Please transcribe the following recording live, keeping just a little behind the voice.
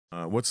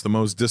What's the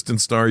most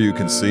distant star you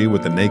can see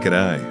with the naked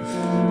eye?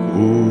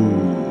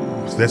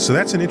 Ooh, that's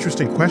an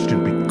interesting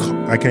question.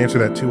 I can answer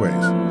that two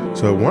ways.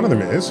 So one of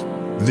them is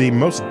the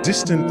most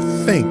distant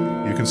thing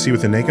you can see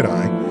with the naked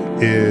eye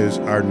is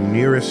our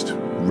nearest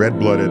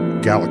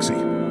red-blooded galaxy,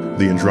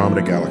 the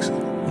Andromeda galaxy.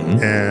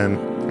 And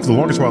for the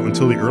longest while,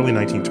 until the early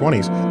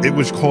 1920s, it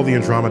was called the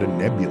Andromeda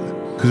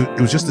Nebula, because it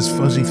was just this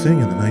fuzzy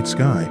thing in the night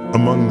sky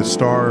among the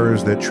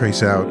stars that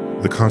trace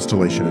out the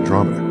constellation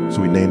Andromeda.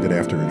 So we named it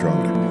after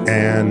Andromeda.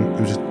 And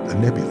it was just a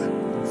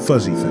nebula,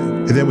 fuzzy thing.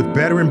 And then with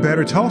better and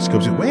better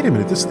telescopes, wait a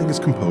minute, this thing is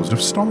composed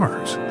of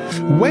stars.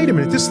 Wait a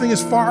minute, this thing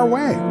is far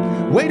away.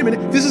 Wait a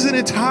minute, this is an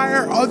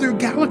entire other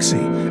galaxy.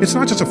 It's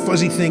not just a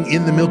fuzzy thing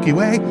in the Milky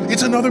Way,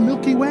 it's another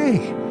Milky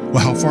Way. Well,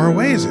 how far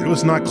away is it? It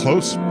was not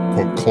close,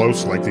 quote,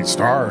 close like these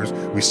stars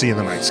we see in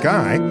the night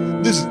sky.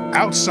 This is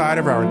outside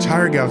of our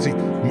entire galaxy.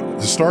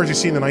 The stars you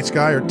see in the night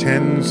sky are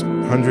tens,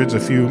 hundreds, a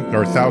few,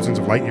 or thousands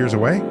of light years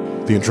away.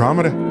 The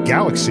Andromeda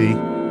galaxy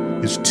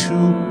is 2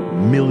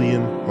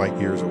 million light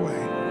years away.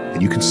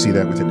 And you can see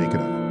that with the naked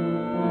eye.